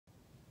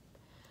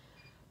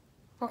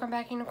Welcome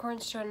back,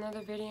 unicorns, to another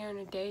video.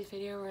 In today's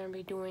video, we're going to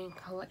be doing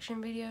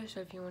collection videos.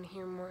 So if you want to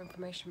hear more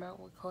information about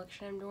what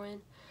collection I'm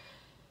doing,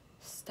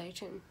 stay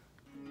tuned.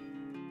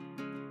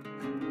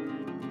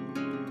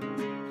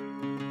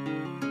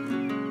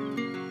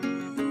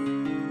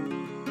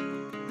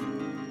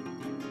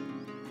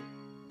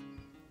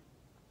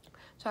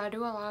 So I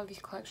do a lot of these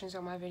collections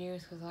on my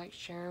videos because I like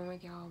sharing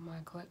with y'all my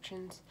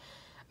collections.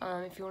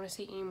 If you want to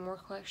see any more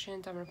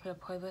collections, I'm going to put a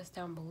playlist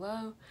down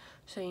below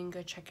so you can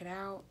go check it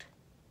out.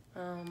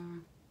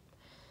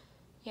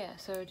 Yeah,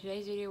 so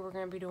today's video we're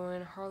going to be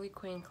doing Harley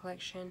Quinn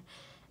collection,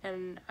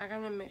 and I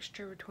got a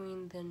mixture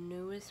between the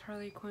newest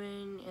Harley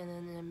Quinn and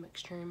then a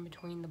mixture in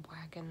between the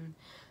black and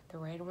the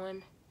red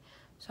one.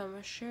 So I'm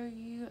going to show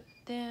you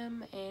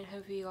them and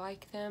hope you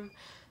like them.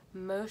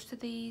 Most of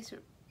these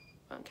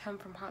come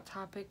from Hot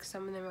Topic,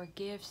 some of them are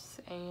gifts,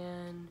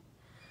 and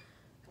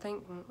I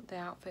think the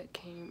outfit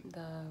came,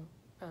 the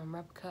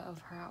replica of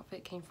her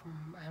outfit came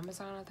from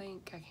Amazon, I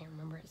think. I can't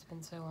remember, it's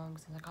been so long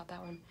since I got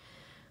that one.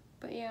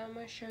 But yeah, I'm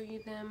going to show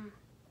you them,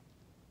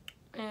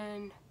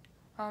 and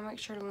I'll make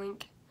sure to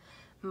link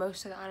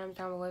most of the items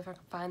down below if I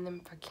can find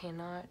them. If I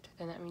cannot,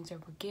 then that means they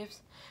were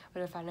gifts,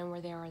 but if I know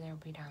where they are, they'll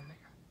be down there.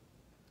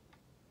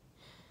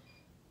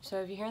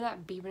 So if you hear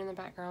that beeping in the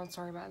background,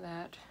 sorry about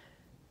that.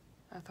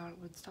 I thought it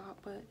would stop,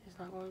 but it's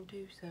not going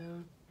to, so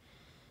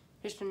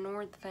just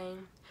ignore the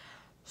thing.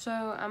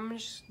 So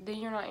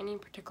these are not in any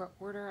particular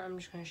order. I'm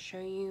just going to show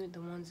you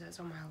the ones that's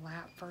on my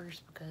lap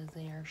first because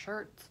they are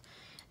shirts,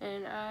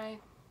 and I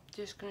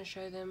just going to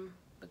show them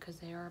because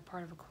they are a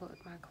part of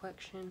my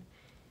collection.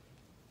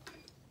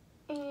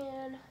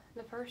 And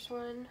the first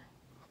one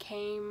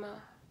came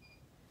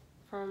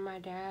from my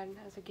dad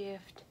as a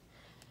gift,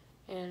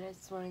 and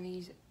it's one of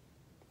these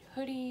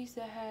hoodies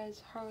that has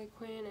Harley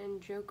Quinn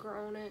and Joker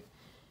on it,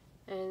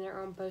 and they're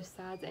on both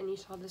sides. And you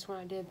saw this one,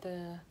 I did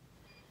the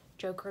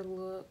Joker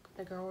look,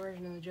 the girl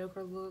version of the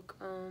Joker look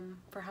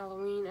for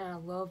Halloween, and I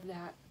love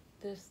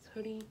this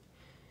hoodie.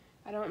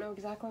 I don't know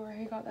exactly where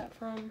he got that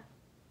from,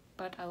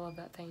 but I love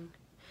that thing.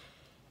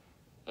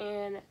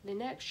 And the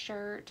next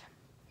shirt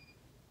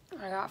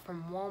I got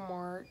from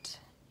Walmart,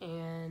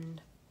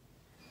 and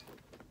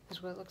this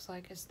is what it looks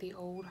like. It's the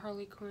old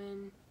Harley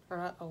Quinn, or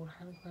not old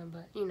Harley Quinn,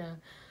 but you know,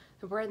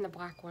 the red and the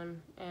black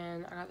one.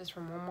 And I got this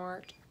from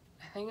Walmart.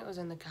 I think it was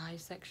in the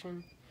guys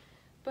section,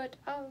 but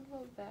I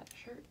love that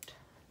shirt.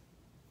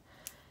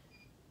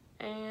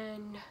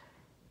 And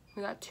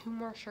we got two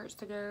more shirts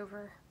to go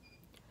over.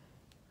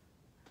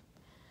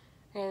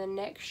 And the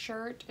next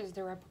shirt is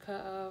the replica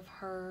of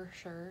her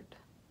shirt.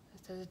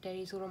 It says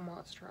Daddy's Little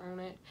Monster on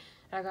it.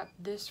 And I got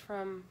this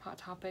from Hot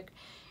Topic.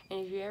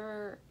 And if you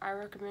ever, I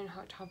recommend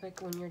Hot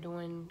Topic when you're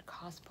doing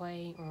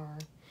cosplay or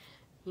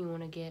you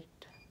want to get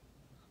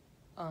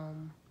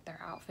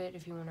their outfit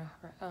if you want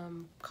to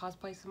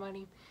cosplay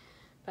somebody.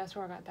 That's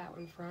where I got that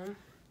one from.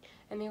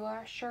 And the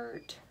last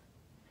shirt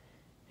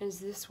is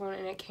this one,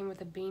 and it came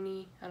with a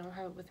beanie. I don't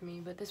have it with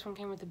me, but this one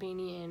came with a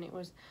beanie, and it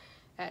was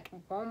at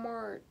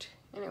Walmart,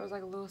 and it was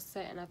like a little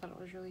set, and I thought it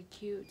was really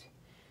cute.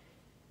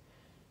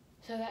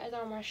 So that is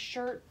all my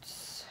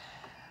shirts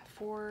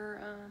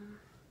for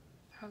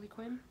Harley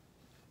Quinn.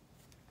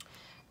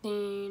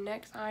 The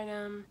next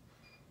item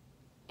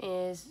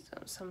is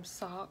some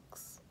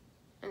socks,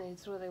 and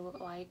this is what they look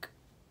like,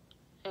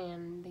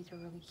 and these are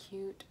really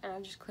cute, and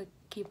I just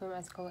keep them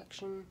as a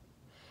collection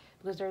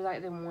because they're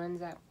like the ones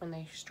that when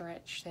they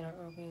stretch they don't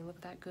really look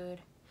that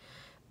good,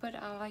 but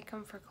I like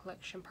them for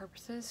collection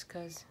purposes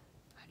because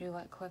I do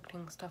like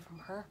collecting stuff from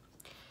her.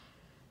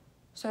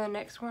 So the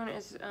next one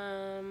is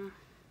a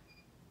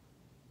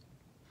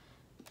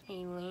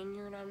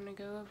lanyard I'm gonna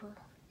go over.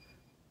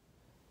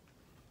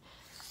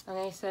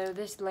 Okay, so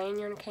this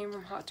lanyard came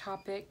from Hot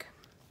Topic.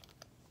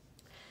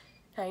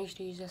 I used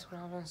to use this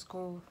when I was in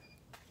school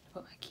to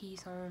put my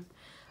keys on,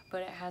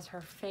 but it has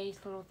her face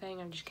little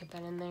thing. I just kept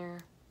that in there.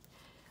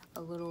 A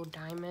little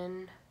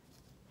diamond,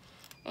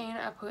 and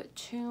I put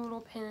two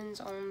little pins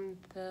on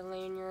the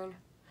lanyard,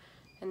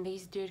 and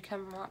these did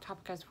come from Hot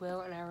Topic as well,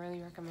 and I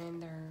really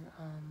recommend their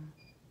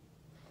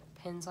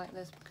pins like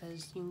this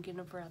because you can get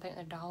them for I think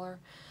 $1.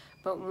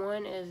 But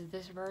one is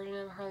this version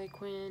of Harley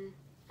Quinn,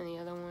 and the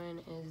other one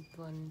is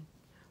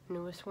the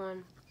newest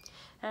one.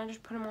 And I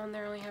just put them on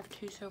there. I only have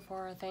two so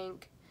far, I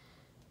think.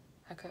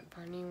 I couldn't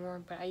find any more,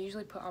 but I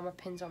usually put all my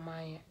pins on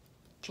my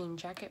jean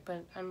jacket,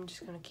 but I'm just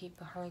going to keep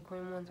the Harley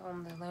Quinn ones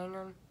on the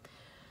lanyard.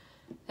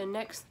 The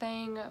next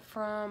thing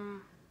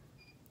from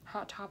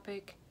Hot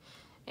Topic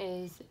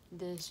is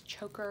this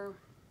choker.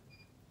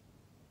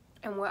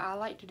 And what I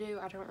like to do,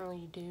 I don't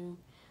really do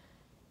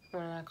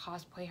when I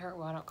cosplay her.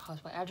 Well, I don't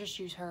cosplay. I just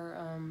use her,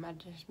 I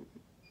just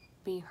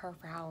be her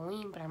for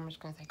Halloween, but I'm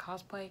just going to say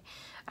cosplay.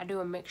 I do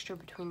a mixture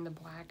between the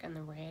black and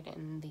the red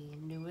and the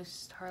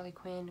newest Harley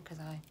Quinn because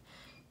I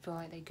feel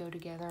like they go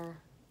together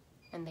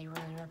and they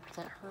really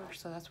represent her,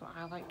 so that's what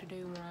I like to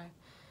do when I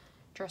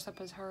dress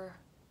up as her.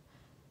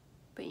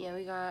 But yeah,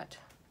 we got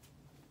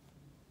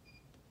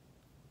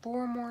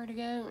 4 more to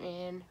go,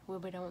 and we'll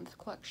be done with this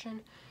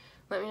collection.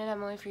 Let me know down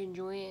below if you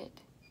enjoy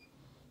it,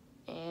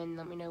 and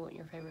let me know what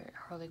your favorite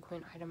Harley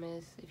Quinn item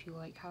is. If you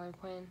like Harley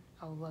Quinn,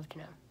 I would love to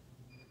know.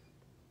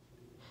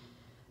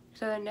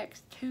 So the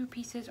next two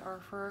pieces are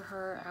for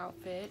her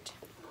outfit.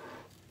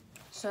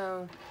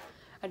 So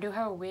I do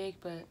have a wig,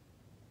 but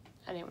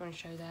I didn't want to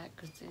show that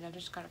because I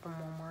just got it from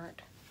Walmart.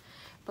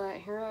 But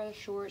here are the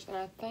shorts, and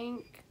I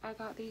think I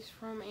got these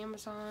from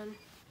Amazon.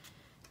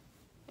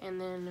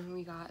 And then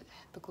we got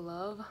the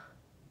glove.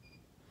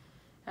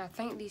 And I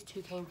think these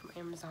two came from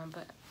Amazon,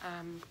 but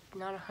I'm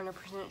not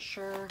 100%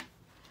 sure.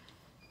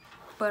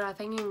 But I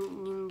think you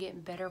can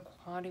get better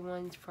quality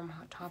ones from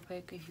Hot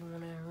Topic if you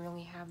want to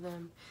really have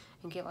them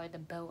and get like the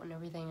belt and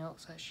everything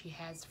else that she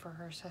has for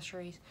her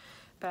accessories.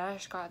 But I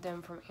just got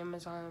them from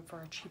Amazon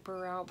for a cheaper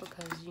route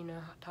because, you know,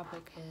 Hot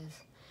Topic is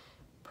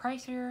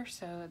pricier,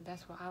 so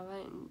that's what I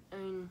went. I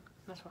mean,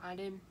 that's what I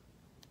did.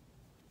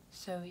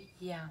 So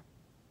yeah.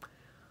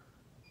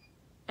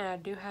 And I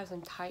do have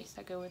some tights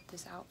that go with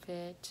this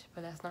outfit,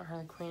 but that's not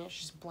Harley Quinn. It's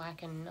just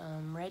black and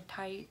red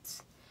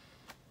tights.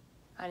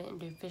 I didn't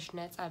do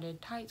fishnets. I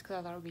did tights because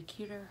I thought it would be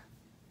cuter.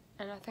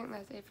 And I think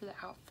that's it for the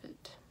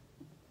outfit.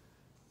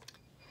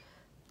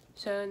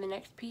 So the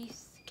next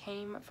piece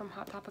came from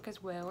Hot Topic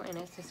as well, and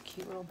it's this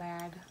cute little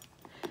bag.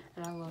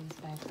 And I love this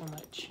bag so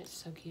much. It's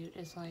so cute.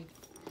 It's like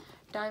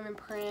diamond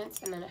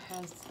prints, and then it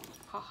has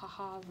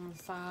ha-ha-ha's on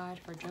the side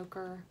for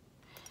Joker.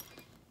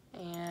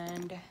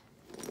 And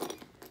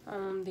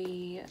on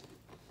the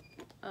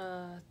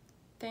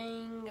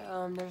thing,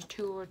 there's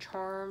two little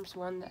charms.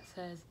 One that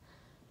says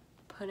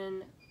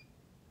Puddin'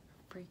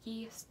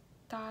 Freaky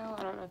Style.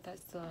 I don't know if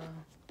that's the...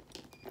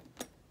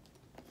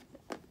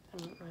 I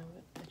don't know,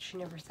 she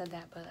never said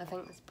that, but I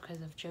think it's because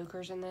of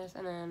Joker's in this.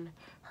 And then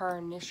her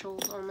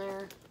initials on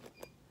there.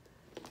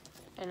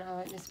 And I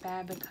like this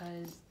bag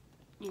because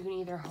you can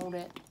either hold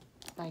it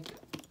like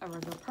a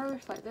regular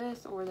purse like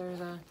this, or there's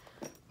a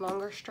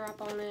longer strap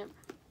on it.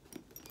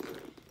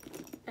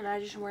 And I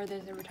just wear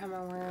this every time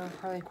I wear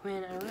Harley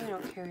Quinn. I really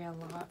don't carry a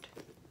lot.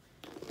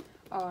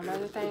 Oh,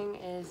 another thing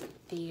is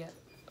the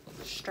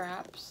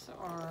straps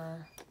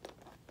are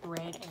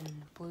red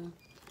and blue.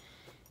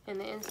 And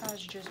the inside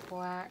is just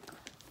black.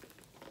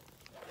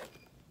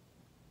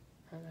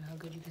 I don't know how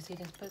good you can see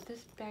this, but this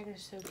bag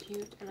is so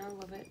cute and I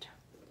love it.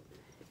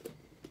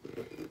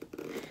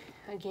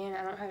 Again,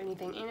 I don't have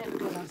anything in it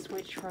because I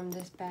switched from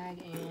this bag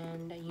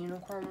and a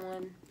unicorn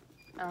one.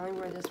 I only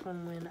wear this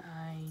one when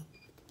I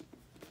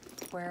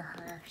wear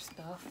her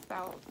stuff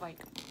out, like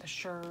a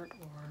shirt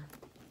or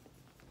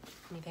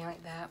anything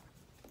like that.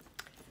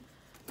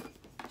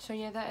 So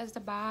yeah, that is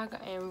the bag,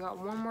 and we got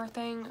one more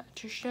thing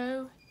to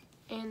show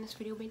and this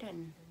video will be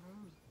done.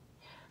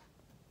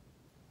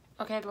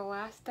 Okay, the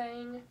last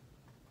thing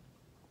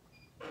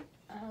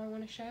I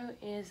want to show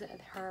is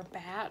her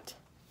bat.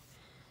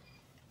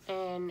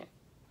 And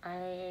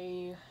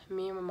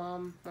me and my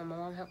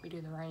mom helped me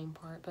do the writing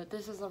part, but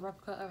this is a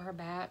replica of her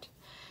bat.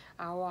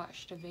 I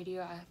watched a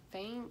video, I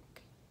think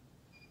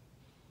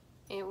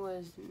it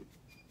was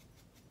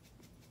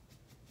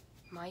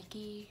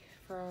Mikey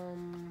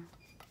from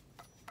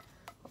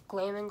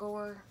Glam and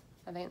Gore.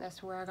 I think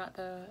that's where I got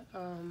the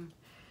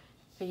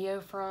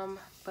video from,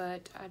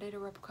 but I did a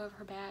replica of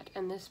her bat,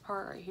 and this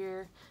part right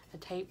here, the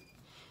tape,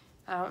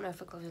 I don't know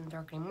if it glows in the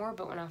dark anymore,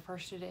 but when I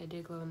first did it, it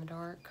did glow in the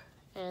dark.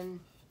 And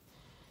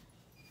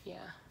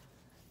yeah,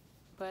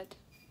 but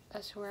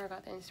that's where I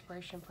got the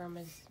inspiration from,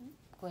 is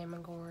Glam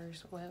and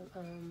Gore's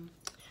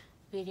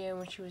video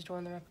when she was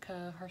doing the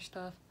replica of her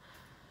stuff.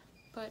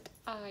 But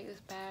I like this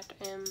bat,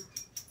 and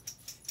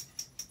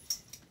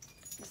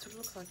that's what it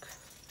looks like.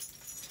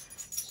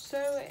 So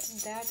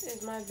that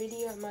is my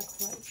video of my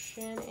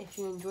collection. If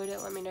you enjoyed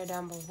it, let me know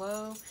down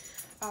below.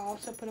 I'll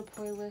also put a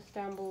playlist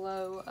down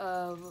below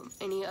of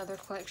any other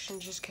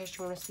collections, just in case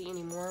you want to see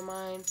any more of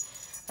mine.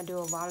 I do a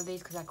lot of these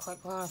because I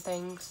collect a lot of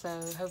things,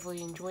 so hopefully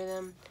you enjoy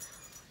them.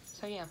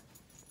 So yeah.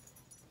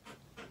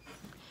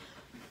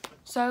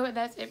 So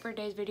that's it for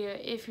today's video.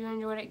 If you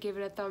enjoyed it, give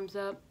it a thumbs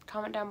up.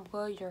 Comment down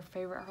below your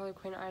favorite Harley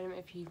Quinn item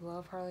if you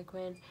love Harley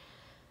Quinn.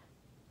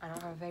 I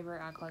don't have a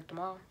favorite, I collect them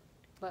all.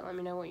 But let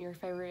me know what your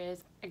favorite is.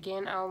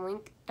 Again, I'll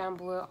link down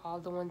below all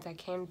the ones I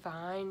can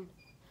find.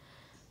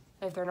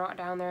 If they're not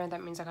down there,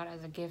 that means I got it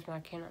as a gift and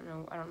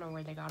I don't know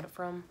where they got it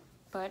from.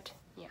 But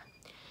yeah.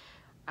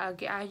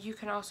 You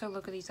can also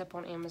look at these up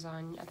on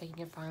Amazon. I think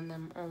you can find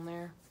them on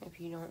there if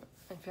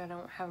I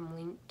don't have them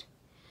linked.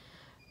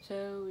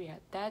 So yeah,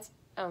 that's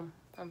I'm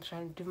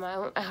trying to do my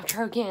own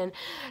outro again.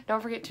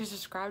 Don't forget to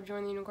subscribe,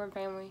 join the Unicorn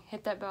family,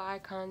 hit that bell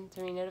icon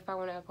to be notified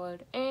when I upload,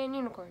 and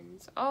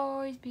unicorns,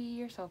 always be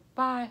yourself.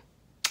 Bye.